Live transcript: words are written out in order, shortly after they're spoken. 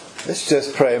Let's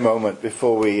just pray a moment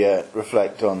before we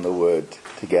reflect on the word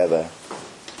together.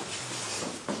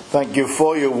 Thank you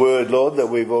for your word, Lord, that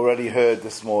we've already heard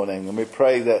this morning. And we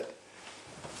pray that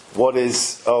what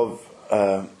is of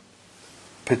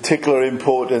particular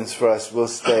importance for us will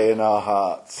stay in our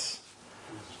hearts.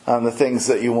 And the things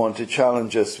that you want to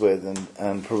challenge us with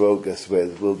and provoke us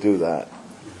with, we'll do that.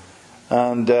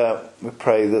 And we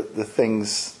pray that the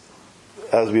things,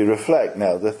 as we reflect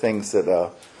now, the things that are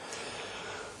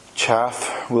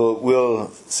chaff will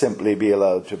simply be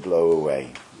allowed to blow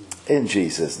away. In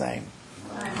Jesus' name.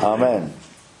 Amen.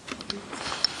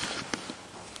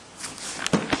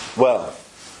 Well,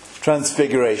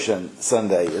 Transfiguration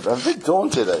Sunday. I'm a bit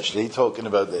daunted actually talking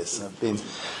about this. I've been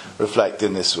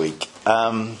reflecting this week.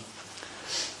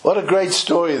 What a great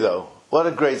story though. What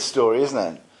a great story, isn't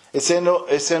it? It's in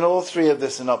all three of the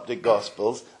synoptic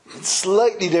gospels. It's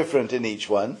slightly different in each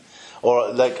one,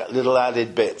 or like little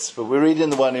added bits. But we're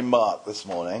reading the one in Mark this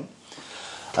morning.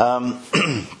 And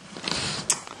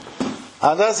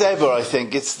as ever, I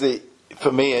think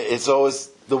for me, it's always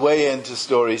the way into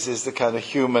stories is the kind of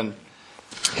human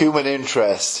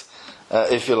interest,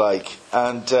 if you like.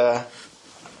 And I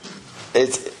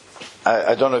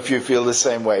don't know if you feel the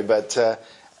same way, but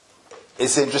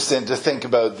it's interesting to think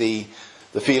about the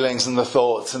feelings and the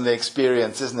thoughts and the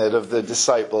experience, isn't it, of the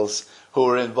disciples who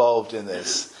were involved in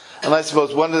this. And I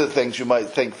suppose one of the things you might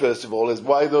think, first of all, is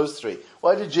why those three?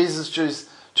 Why did Jesus choose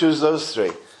those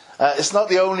three? It's not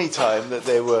the only time that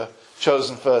they were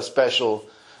chosen for a special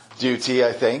duty,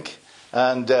 I think.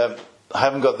 And I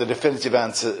haven't got the definitive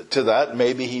answer to that.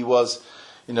 Maybe he was,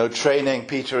 training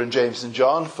Peter and James and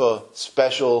John for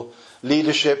special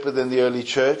leadership within the early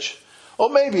church.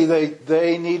 Or maybe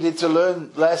they needed to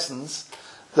learn lessons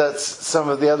that some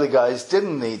of the other guys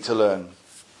didn't need to learn.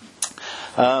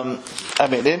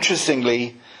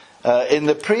 Interestingly, in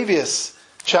the previous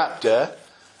chapter,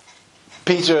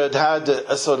 Peter had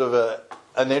a sort of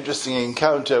an interesting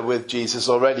encounter with Jesus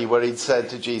already, where he'd said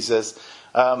to Jesus,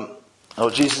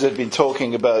 Jesus had been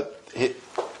talking about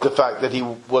the fact that he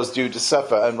was due to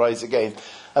suffer and rise again.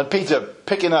 And Peter,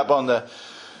 picking up on the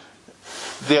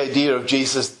idea of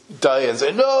Jesus dying,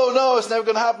 saying, no, it's never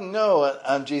going to happen, no.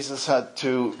 And Jesus had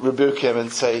to rebuke him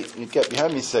and say, "You get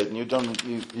behind me, Satan, you're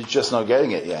just not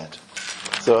getting it yet."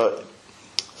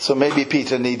 So maybe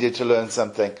Peter needed to learn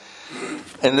something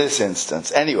in this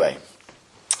instance. Anyway,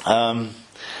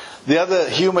 the other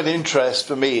human interest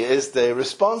for me is the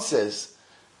responses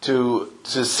to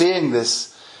seeing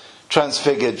this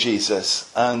transfigured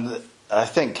Jesus. And I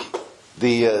think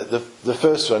the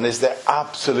first one is the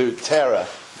absolute terror.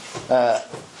 I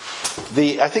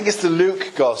think it's the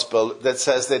Luke Gospel that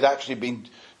says they'd actually been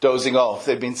dozing off.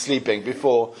 They'd been sleeping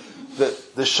before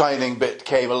the shining bit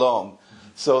came along.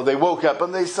 So they woke up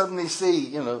and they suddenly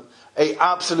see, a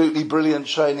absolutely brilliant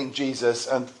shining Jesus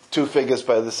and two figures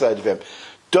by the side of him.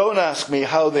 Don't ask me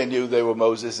how they knew they were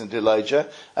Moses and Elijah.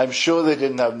 I'm sure they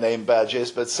didn't have name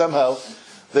badges, but somehow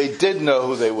they did know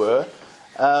who they were.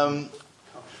 The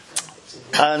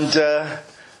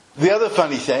other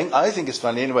funny thing, I think it's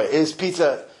funny anyway, is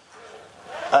Peter,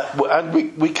 and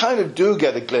we kind of do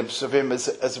get a glimpse of him as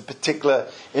a particular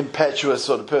impetuous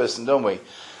sort of person, don't we?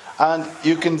 And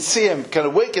you can see him kind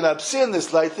of waking up, seeing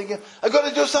this light, thinking, I've got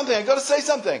to do something, I've got to say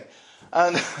something.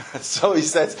 And so he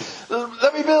says,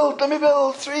 let me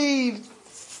build three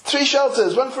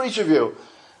shelters, one for each of you.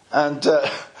 And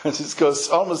it goes,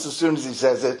 almost as soon as he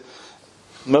says it,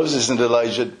 Moses and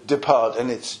Elijah depart,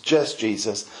 and it's just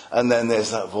Jesus. And then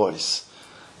there's that voice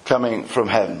coming from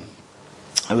heaven.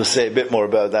 I will say a bit more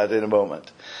about that in a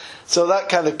moment. So that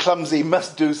kind of clumsy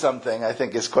must do something, I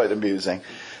think, is quite amusing.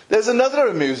 There's another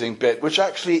amusing bit, which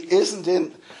actually isn't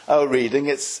in our reading.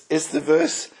 It's the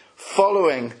verse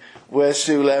following where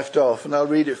Sue left off, and I'll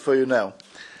read it for you now.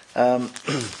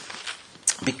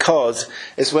 Because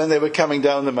it's when they were coming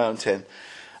down the mountain.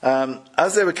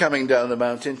 As they were coming down the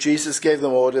mountain, Jesus gave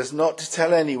them orders not to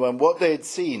tell anyone what they had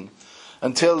seen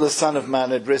until the Son of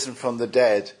Man had risen from the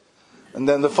dead. And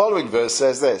then the following verse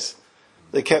says this: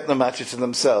 they kept the matter to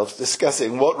themselves,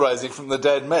 discussing what rising from the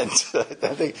dead meant. I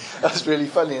think that's really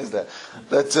funny, isn't it?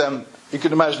 That you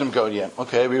can imagine them going, yeah,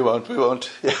 okay, we won't.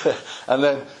 Yeah. And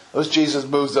then as Jesus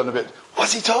moves on a bit,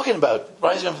 what's he talking about?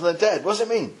 Rising from the dead, what does it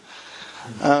mean?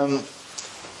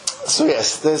 So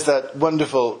yes, there's that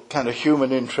wonderful kind of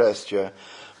human interest here.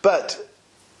 But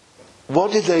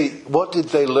what did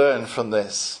they learn from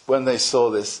this when they saw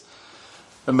this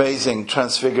amazing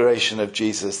transfiguration of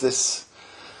Jesus? This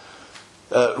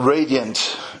radiant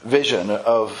vision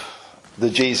of the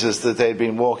Jesus that they'd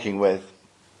been walking with.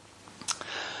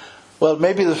 Well,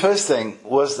 maybe the first thing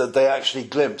was that they actually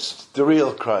glimpsed the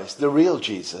real Christ, the real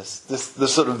Jesus, the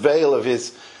sort of veil of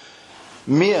his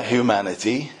mere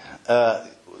humanity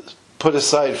put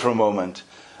aside for a moment,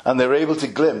 and they were able to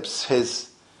glimpse his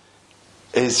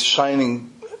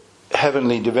shining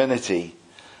heavenly divinity.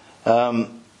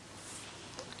 Remember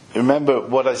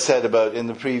what I said about in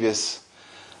the previous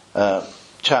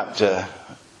chapter,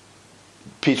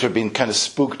 Peter had been kind of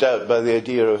spooked out by the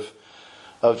idea of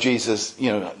Jesus,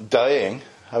 dying,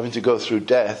 having to go through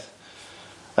death.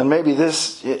 And maybe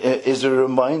this is a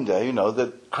reminder,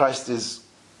 that Christ is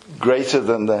greater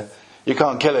than you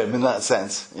can't kill him in that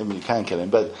sense. I mean, you can kill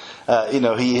him, but,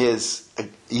 he is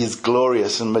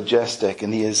glorious and majestic,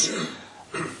 and he is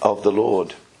of the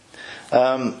Lord.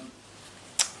 The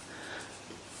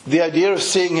idea of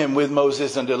seeing him with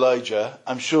Moses and Elijah,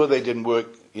 I'm sure they didn't work,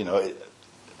 a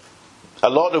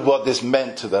lot of what this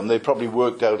meant to them, they probably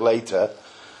worked out later,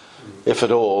 if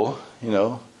at all,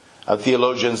 And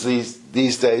theologians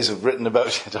these days have written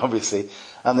about it, obviously,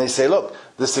 and they say, look,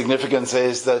 the significance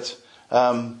is that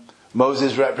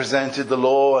Moses represented the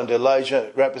law and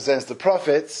Elijah represents the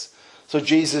prophets, so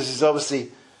Jesus is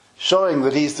obviously showing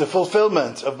that he's the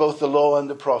fulfillment of both the law and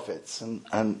the prophets, and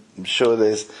I'm sure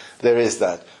there is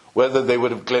that. Whether they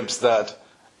would have glimpsed that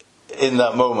in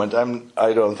that moment,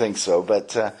 I don't think so,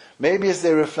 but maybe as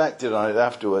they reflected on it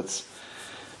afterwards,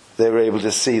 they were able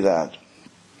to see that.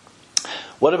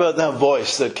 What about that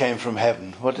voice that came from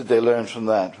heaven? What did they learn from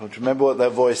that? Well, remember what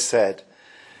that voice said.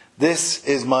 This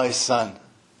is my son,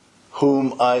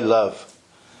 whom I love.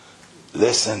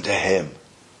 Listen to him.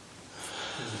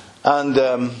 And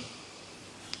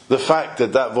the fact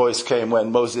that voice came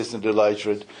when Moses and Elijah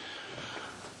had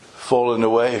fallen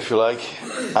away, if you like,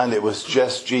 and it was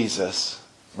just Jesus.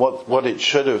 What it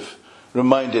should have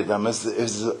reminded them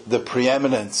is the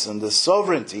preeminence and the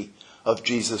sovereignty of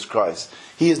Jesus Christ.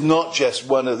 He is not just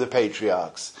one of the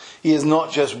patriarchs. He is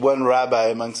not just one rabbi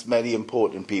amongst many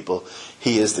important people.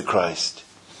 He is the Christ.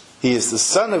 He is the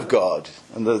Son of God.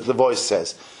 And the voice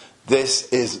says, this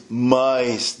is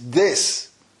my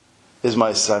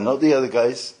son. Not the other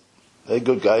guys. They're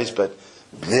good guys, but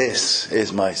this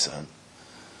is my son,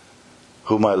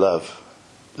 whom I love.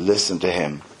 Listen to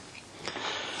him.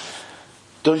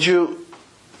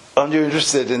 Aren't you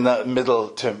interested in that middle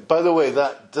term? By the way,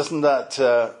 doesn't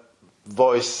that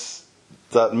voice,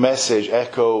 that message,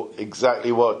 echo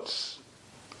exactly what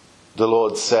the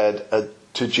Lord said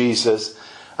to Jesus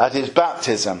at his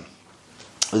baptism?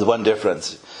 With one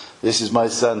difference. This is my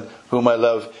son, whom I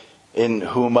love, in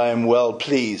whom I am well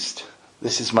pleased.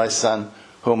 This is my son,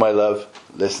 whom I love.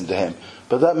 Listen to him.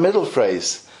 But that middle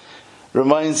phrase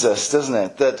reminds us, doesn't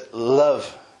it, that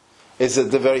love is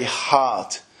at the very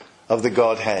heart of the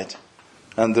Godhead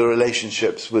and the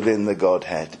relationships within the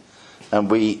Godhead. And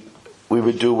we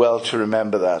would do well to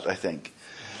remember that, I think.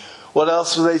 What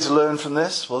else were they to learn from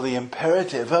this? Well, the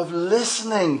imperative of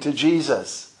listening to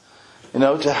Jesus.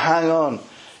 To hang on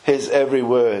his every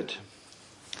word.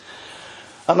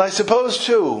 And I suppose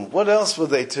too, what else were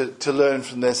they to learn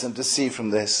from this and to see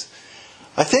from this?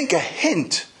 I think a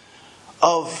hint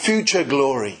of future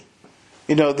glory.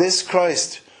 This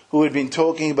Christ who had been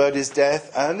talking about his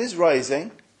death and his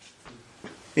rising,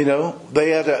 they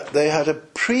had a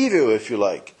preview, if you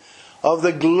like, of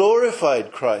the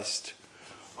glorified Christ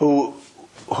who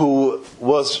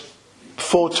was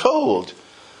foretold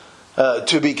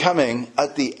to be coming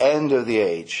at the end of the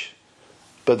age.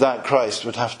 But that Christ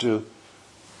would have to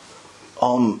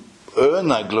earn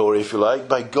that glory, if you like,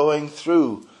 by going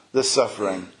through the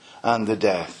suffering and the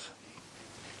death.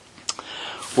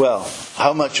 Well,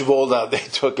 how much of all that they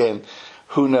took in,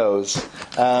 who knows?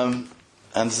 And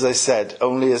as I said,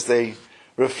 only as they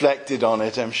reflected on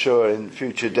it, I'm sure, in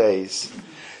future days.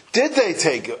 Did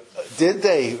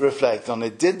they reflect on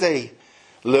it? Did they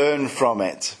learn from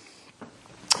it?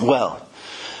 Well,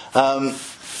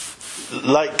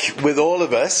 like with all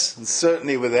of us, and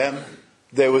certainly with them,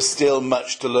 there was still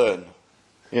much to learn.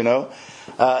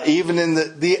 Even in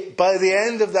by the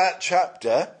end of that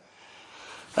chapter,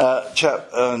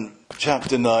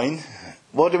 chapter 9,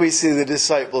 what do we see the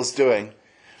disciples doing?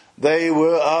 They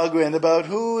were arguing about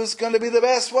who is going to be the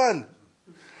best one.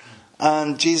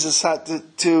 And Jesus had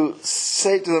to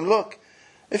say to them, look,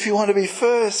 if you want to be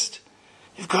first,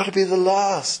 you've got to be the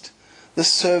last, the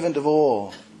servant of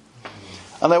all.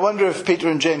 And I wonder if Peter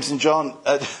and James and John,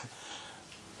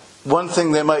 one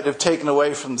thing they might have taken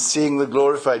away from seeing the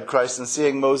glorified Christ and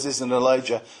seeing Moses and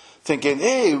Elijah, thinking,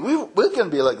 hey, we're going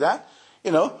to be like that.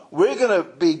 We're going to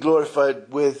be glorified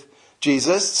with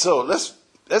Jesus, so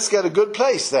let's get a good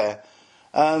place there.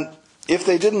 And if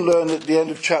they didn't learn at the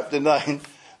end of chapter 9,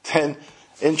 then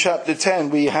in chapter 10,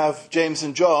 we have James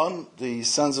and John, the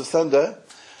sons of thunder,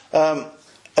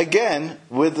 again,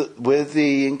 with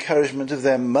the encouragement of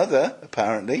their mother,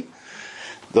 apparently,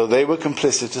 though they were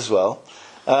complicit as well,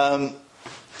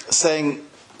 saying,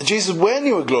 Jesus, when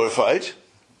you are glorified,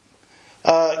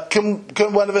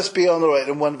 can one of us be on the right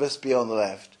and one of us be on the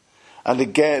left? And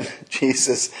again,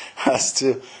 Jesus has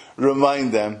to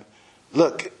remind them,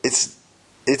 look,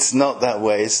 it's not that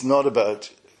way. It's not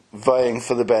about vying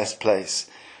for the best place.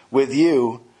 With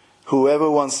you, whoever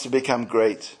wants to become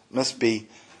great must be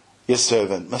your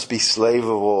servant, must be slave of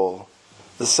all.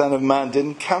 The Son of Man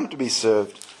didn't come to be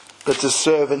served, but to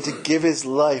serve and to give his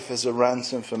life as a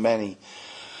ransom for many.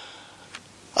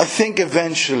 I think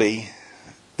eventually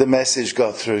the message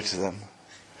got through to them.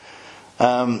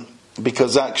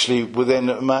 Because actually within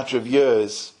a matter of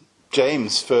years,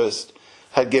 James first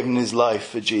had given his life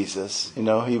for Jesus. You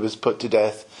know, he was put to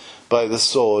death by the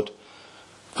sword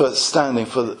for standing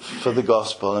for the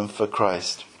gospel and for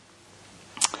Christ.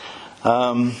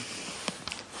 We're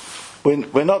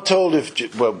not told if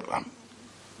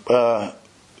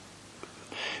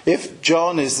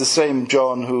John is the same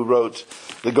John who wrote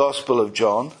the Gospel of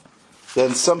John,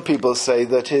 then some people say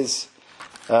that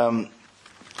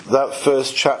that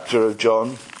first chapter of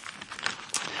John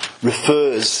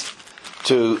refers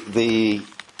to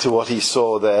what he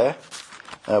saw there.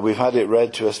 We've had it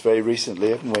read to us very recently,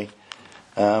 haven't we?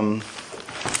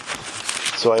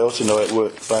 So I ought to know it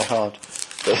by heart.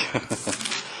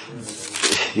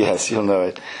 Yes, you'll know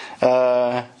it.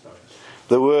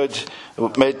 The Word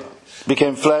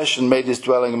became flesh and made his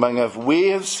dwelling among us. We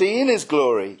have seen his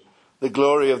glory, the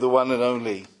glory of the one and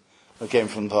only who came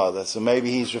from the Father. So maybe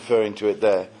he's referring to it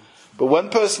there. But one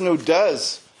person who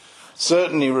does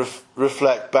certainly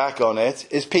reflect back on it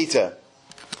is Peter.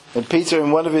 And Peter, in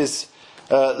one of his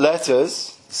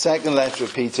letters, the second letter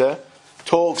of Peter,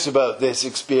 talks about this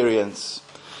experience.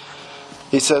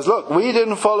 He says, look, we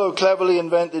didn't follow cleverly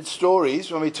invented stories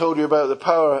when we told you about the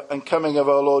power and coming of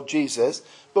our Lord Jesus,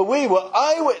 but we were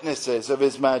eyewitnesses of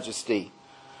his majesty.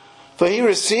 For he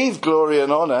received glory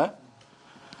and honor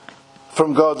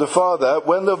from God the Father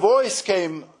when the voice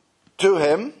came to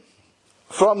him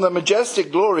from the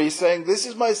majestic glory saying, this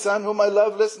is my son whom I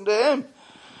love, listen to him.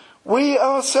 We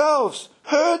ourselves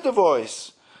heard the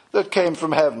voice that came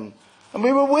from heaven, and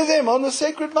we were with him on the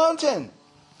sacred mountain.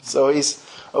 So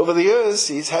over the years,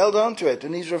 he's held on to it,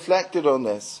 and he's reflected on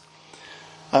this.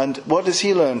 And what does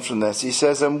he learn from this? He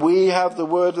says, and we have the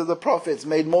word of the prophets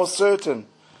made more certain.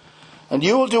 And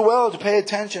you will do well to pay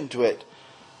attention to it,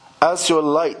 as to a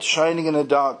light shining in a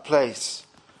dark place,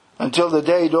 until the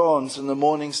day dawns and the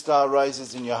morning star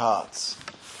rises in your hearts.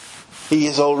 He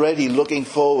is already looking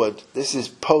forward. This is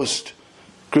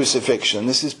post-crucifixion.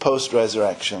 This is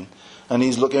post-resurrection. And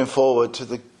he's looking forward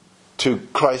to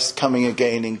Christ coming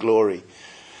again in glory.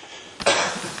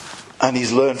 And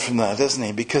he's learned from that, hasn't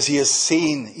he? Because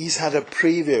he's had a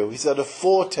preview, he's had a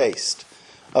foretaste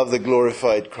of the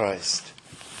glorified Christ.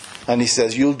 And he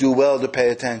says, you'll do well to pay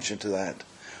attention to that.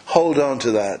 Hold on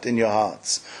to that in your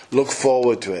hearts. Look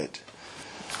forward to it.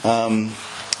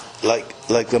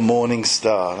 Like the morning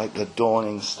star, like the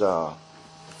dawning star.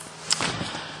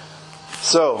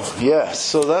 So, yes,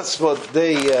 so that's what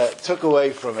they took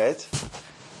away from it.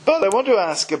 But I want to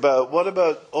ask what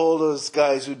about all those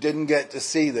guys who didn't get to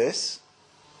see this?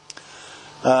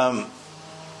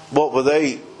 What were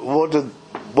they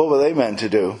meant to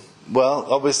do? Well,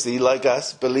 obviously, like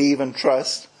us, believe and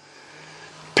trust.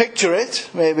 Picture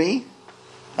it, maybe,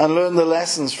 and learn the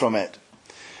lessons from it.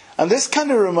 And this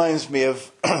kind of reminds me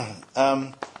of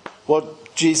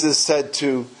what Jesus said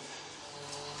to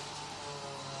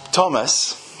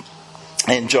Thomas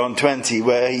in John 20,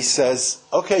 where he says,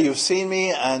 okay, you've seen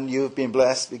me and you've been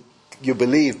blessed, you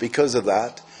believe because of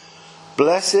that.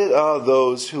 Blessed are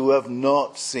those who have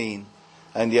not seen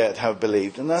and yet have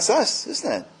believed. And that's us,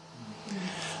 isn't it?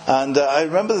 And I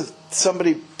remember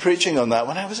somebody preaching on that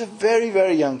when I was a very,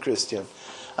 very young Christian.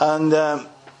 And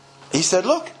he said,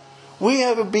 look, we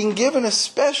have been given a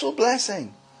special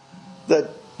blessing that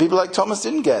people like Thomas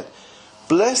didn't get.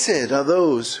 Blessed are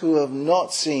those who have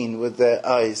not seen with their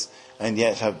eyes and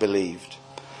yet have believed.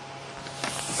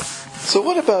 So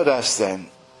what about us then?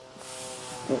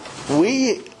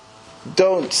 We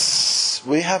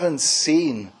haven't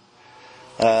seen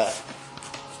a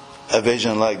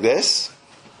vision like this.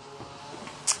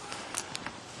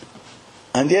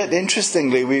 And yet,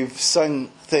 interestingly, we've sung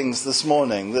things this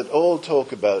morning that all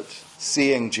talk about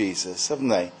seeing Jesus, haven't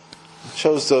they?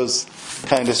 Shows those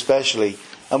kind of specially.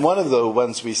 And one of the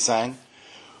ones we sang,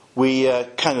 we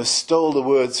kind of stole the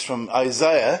words from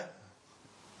Isaiah,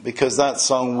 because that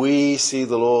song, we see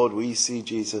the Lord, we see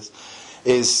Jesus,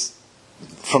 is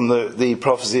from the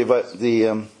prophecy about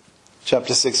the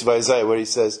chapter 6 of Isaiah, where he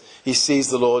says he sees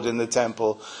the Lord in the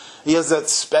temple. He has that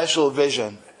special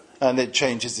vision, and it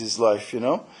changes his life,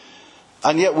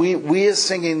 And yet we are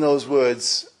singing those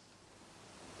words.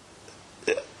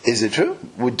 Is it true?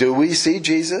 Do we see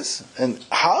Jesus? And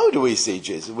how do we see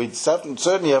Jesus? We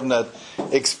certainly haven't had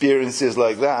experiences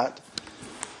like that.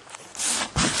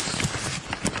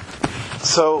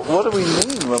 So what do we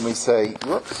mean when we say,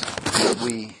 that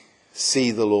we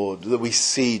see the Lord, that we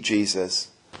see Jesus?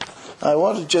 I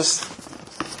want to just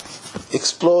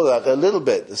explore that a little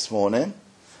bit this morning.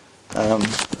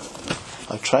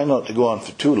 I try not to go on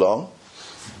for too long.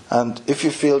 And if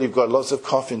you feel you've got lots of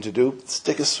coughing to do,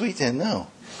 stick a sweet in now.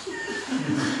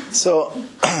 So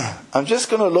I'm just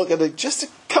going to look at just a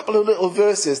couple of little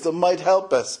verses that might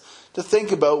help us to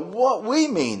think about what we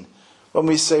mean when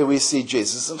we say we see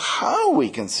Jesus and how we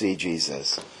can see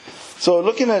Jesus. So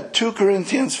looking at 2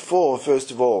 Corinthians 4,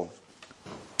 first of all.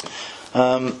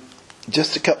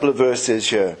 Just a couple of verses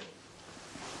here.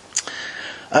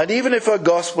 And even if our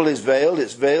gospel is veiled,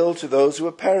 it's veiled to those who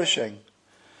are perishing.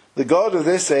 The God of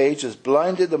this age has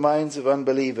blinded the minds of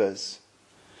unbelievers,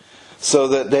 so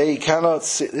that they cannot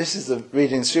see. This is the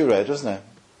reading Sue read, wasn't it?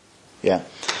 Yeah.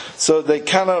 So they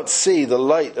cannot see the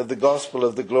light of the gospel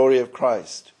of the glory of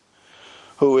Christ,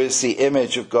 who is the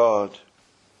image of God.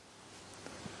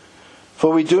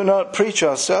 For we do not preach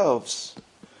ourselves,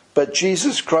 but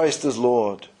Jesus Christ as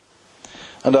Lord,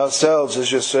 and ourselves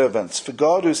as your servants. For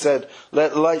God, who said,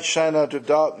 "Let light shine out of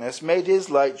darkness," made his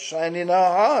light shine in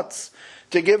our hearts,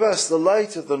 to give us the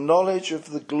light of the knowledge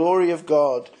of the glory of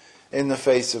God in the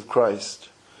face of Christ.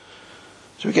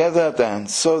 So we get that then,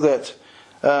 so that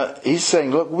he's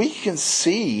saying, look, we can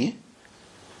see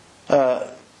the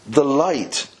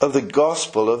light of the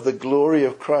gospel of the glory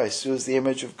of Christ, who is the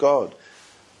image of God.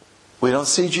 We don't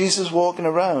see Jesus walking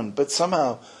around, but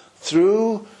somehow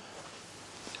through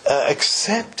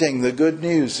accepting the good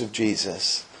news of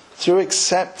Jesus, through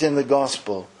accepting the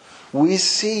gospel, we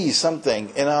see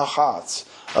something in our hearts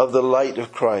of the light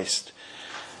of Christ.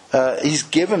 He's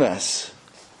given us,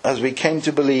 as we came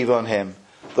to believe on him,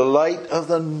 the light of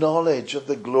the knowledge of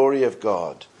the glory of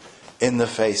God in the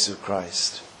face of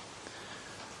Christ.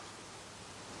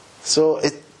 So,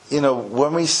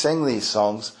 when we sing these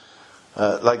songs,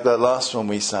 like the last one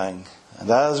we sang, and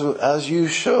as you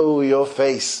show your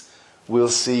face, we'll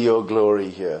see your glory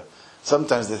here.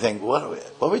 Sometimes they think, what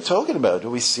are we talking about?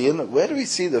 Where do we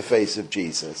see the face of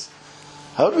Jesus?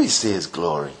 How do we see his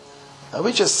glory? Are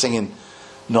we just singing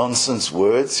nonsense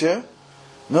words here?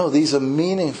 No, these are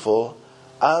meaningful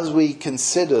as we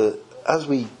consider, as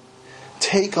we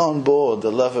take on board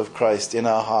the love of Christ in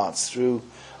our hearts through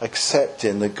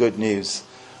accepting the good news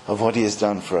of what he has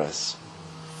done for us.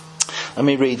 Let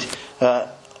me read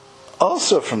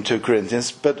also from 2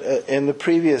 Corinthians, but in the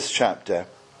previous chapter,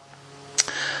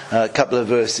 a couple of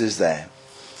verses there.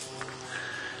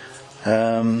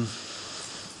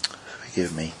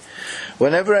 Forgive me.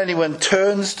 Whenever anyone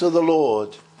turns to the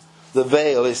Lord, the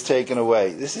veil is taken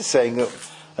away. This is saying,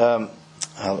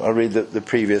 I'll read the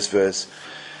previous verse.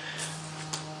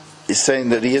 It's saying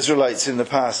that the Israelites in the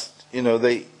past,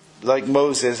 they, like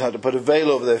Moses, had to put a veil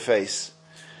over their face.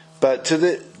 But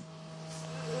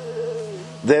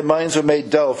their minds were made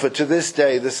dull, for to this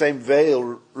day the same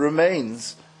veil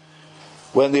remains.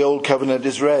 When the old covenant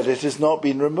is read, it has not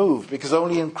been removed, because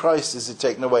only in Christ is it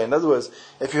taken away. In other words,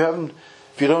 if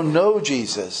you don't know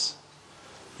Jesus,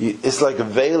 it's like a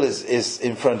veil is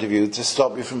in front of you to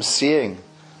stop you from seeing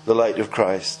the light of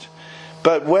Christ.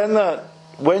 But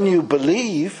when you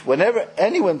believe, whenever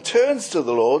anyone turns to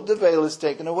the Lord, the veil is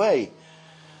taken away.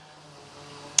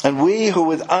 And we who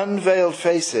with unveiled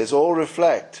faces all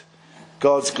reflect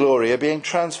God's glory are being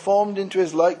transformed into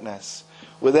his likeness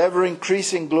with ever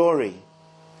increasing glory,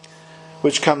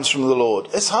 which comes from the Lord.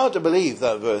 It's hard to believe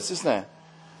that verse, isn't it?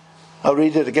 I'll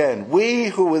read it again. We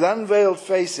who with unveiled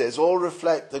faces all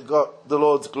reflect the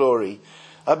Lord's glory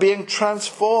are being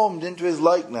transformed into his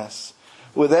likeness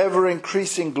with ever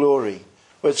increasing glory,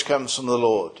 which comes from the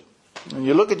Lord. And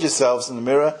you look at yourselves in the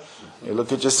mirror, you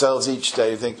look at yourselves each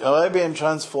day, you think, am I being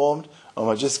transformed, or am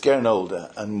I just getting older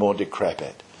and more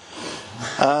decrepit?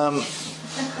 And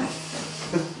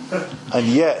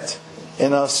yet,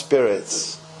 in our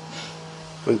spirits,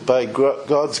 by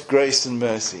God's grace and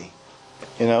mercy,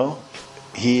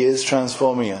 he is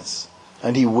transforming us,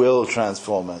 and he will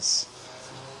transform us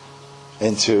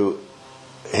into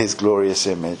his glorious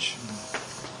image.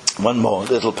 One more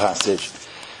little passage,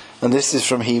 and this is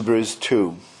from Hebrews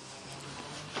 2.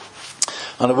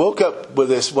 And I woke up with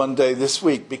this one day this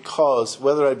week, because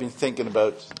whether I'd been thinking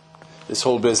about this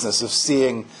whole business of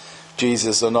seeing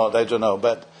Jesus or not, I don't know.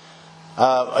 But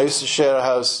I used to share a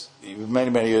house many,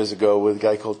 many years ago with a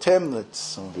guy called Tim, that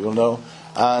some of you will know.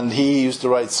 And he used to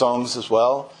write songs as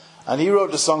well. And he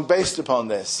wrote a song based upon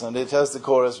this. And it has the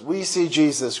chorus, we see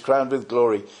Jesus crowned with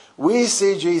glory. We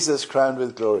see Jesus crowned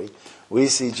with glory. We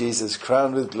see Jesus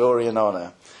crowned with glory and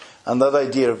honor. And that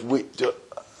idea of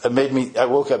it made me, I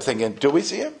woke up thinking, do we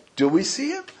see him? Do we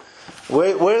see him?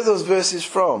 Where are those verses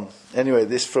from? Anyway,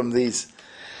 this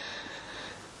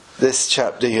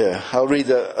chapter here. I'll read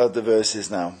the verses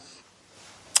now.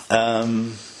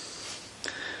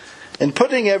 In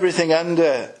putting everything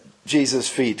under Jesus'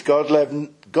 feet, God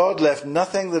left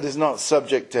nothing that is not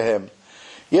subject to him.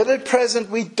 Yet at present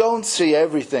we don't see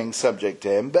everything subject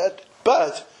to him,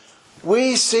 but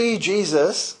we see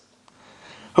Jesus,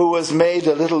 who was made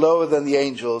a little lower than the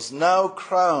angels, now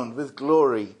crowned with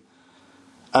glory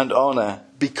and honor,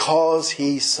 because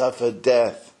he suffered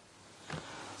death,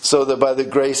 so that by the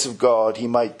grace of God he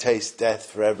might taste death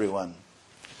for everyone.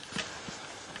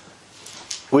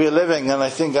 We are living, and I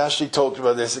think Ashley talked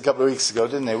about this a couple of weeks ago,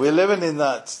 didn't they? We're living in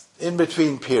that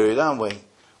in-between period, aren't we?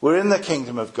 We're in the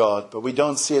kingdom of God, but we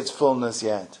don't see its fullness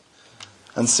yet.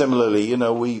 And similarly,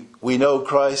 we know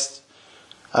Christ,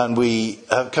 and we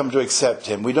have come to accept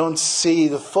him. We don't see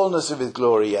the fullness of his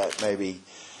glory yet, maybe,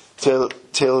 till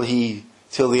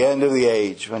the end of the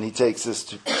age, when he takes us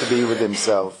to be with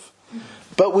himself.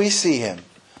 But we see him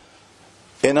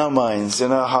in our minds,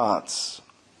 in our hearts.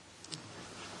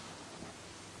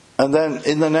 And then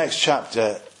in the next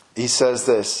chapter, he says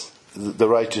this, the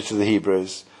writer to the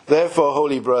Hebrews, therefore,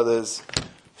 holy brothers,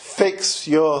 fix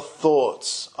your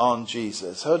thoughts on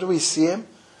Jesus. How do we see him?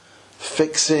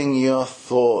 Fixing your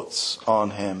thoughts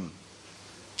on him.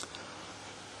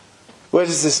 Where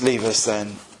does this leave us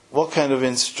then? What kind of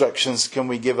instructions can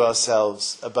we give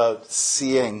ourselves about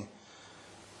seeing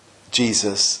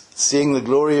Jesus? Seeing the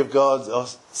glory of God, or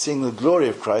seeing the glory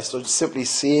of Christ, or simply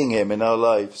seeing him in our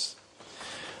lives?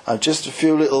 Just a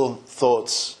few little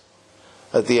thoughts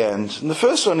at the end. And the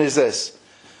first one is this.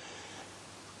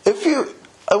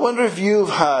 I wonder if you've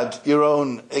had your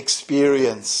own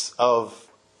experience of,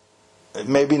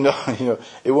 maybe not,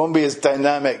 it won't be as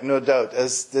dynamic, no doubt,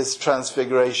 as this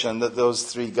transfiguration that those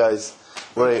three guys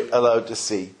were allowed to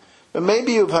see. But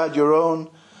maybe you've had your own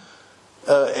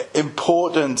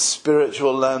important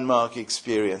spiritual landmark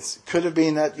experience. It could have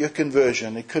been at your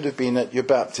conversion. It could have been at your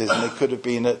baptism. It could have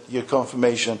been at your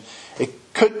confirmation.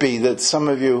 It could be that some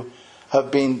of you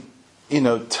have been,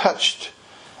 touched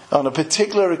on a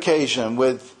particular occasion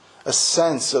with a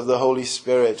sense of the Holy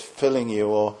Spirit filling you,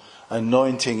 or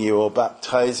anointing you, or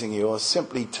baptizing you, or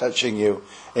simply touching you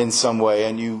in some way,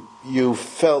 and you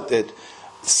felt it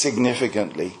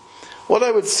significantly. What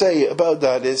I would say about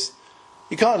that is,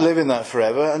 you can't live in that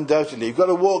forever, undoubtedly. You've got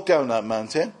to walk down that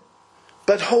mountain.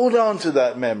 But hold on to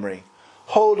that memory.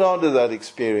 Hold on to that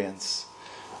experience.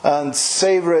 And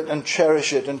savor it and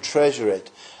cherish it and treasure it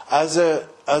as a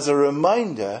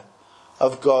reminder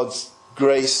of God's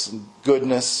grace and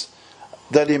goodness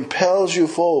that impels you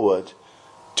forward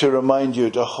to remind you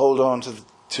to hold on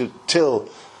to till,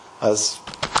 as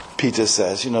Peter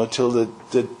says, till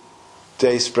the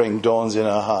day spring dawns in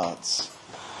our hearts.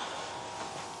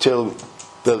 Till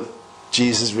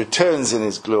Jesus returns in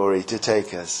his glory to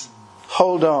take us.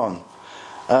 Hold on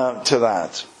to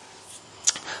that.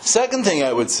 Second thing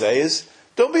I would say is,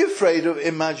 don't be afraid of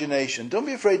imagination. Don't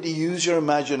be afraid to use your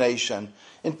imagination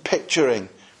in picturing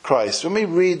Christ. When we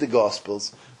read the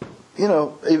Gospels,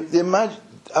 our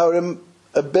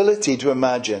ability to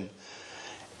imagine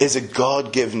is a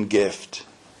God-given gift.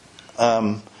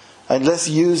 And let's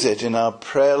use it in our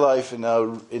prayer life, in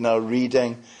our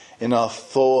reading, in our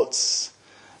thoughts,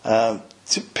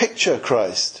 to picture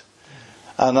Christ.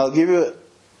 And I'll give you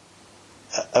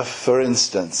a for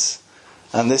instance,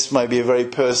 and this might be a very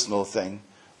personal thing,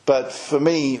 but for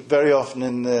me, very often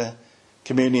in the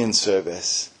communion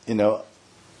service,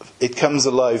 it comes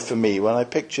alive for me when I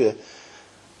picture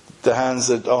the hands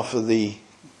that offer the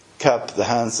cup, the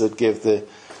hands that give the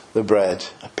bread.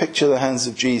 I picture the hands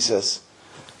of Jesus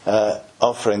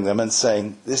offering them and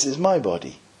saying, this is my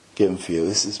body given for you,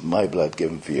 this is my blood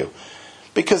given for you.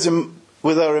 Because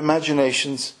with our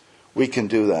imaginations, we can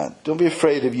do that. Don't be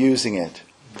afraid of using it.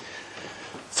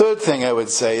 Third thing I would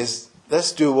say is,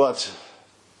 let's do what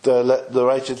the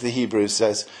writer to the Hebrews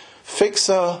says. Fix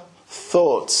our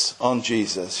thoughts on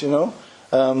Jesus, We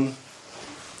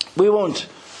won't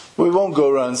go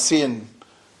around seeing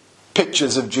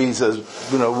pictures of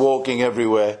Jesus, walking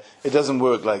everywhere. It doesn't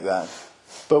work like that.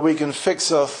 But we can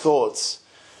fix our thoughts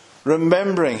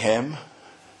remembering him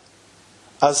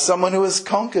as someone who has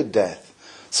conquered death.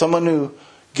 Someone who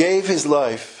gave his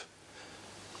life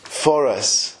for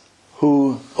us,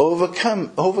 who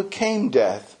overcame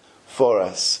death for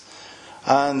us,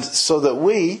 and so that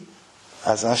we,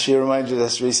 as Ashley reminded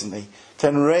us recently,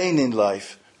 can reign in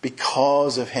life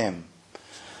because of him.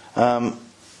 And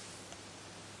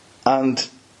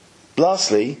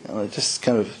lastly, and I just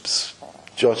kind of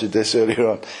jotted this earlier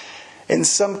on, in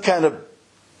some kind of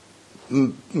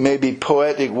maybe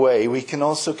poetic way, we can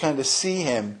also kind of see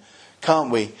him, can't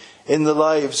we, in the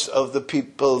lives of the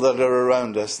people that are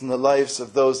around us, in the lives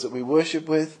of those that we worship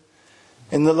with,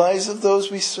 in the lives of those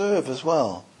we serve as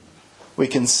well. We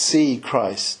can see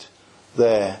Christ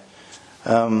there.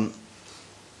 Yeah.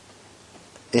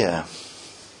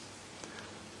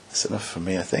 That's enough for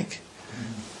me, I think.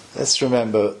 Let's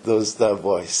remember that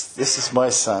voice. This is my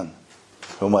Son,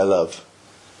 whom I love.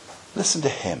 Listen to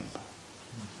him.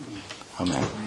 Amen.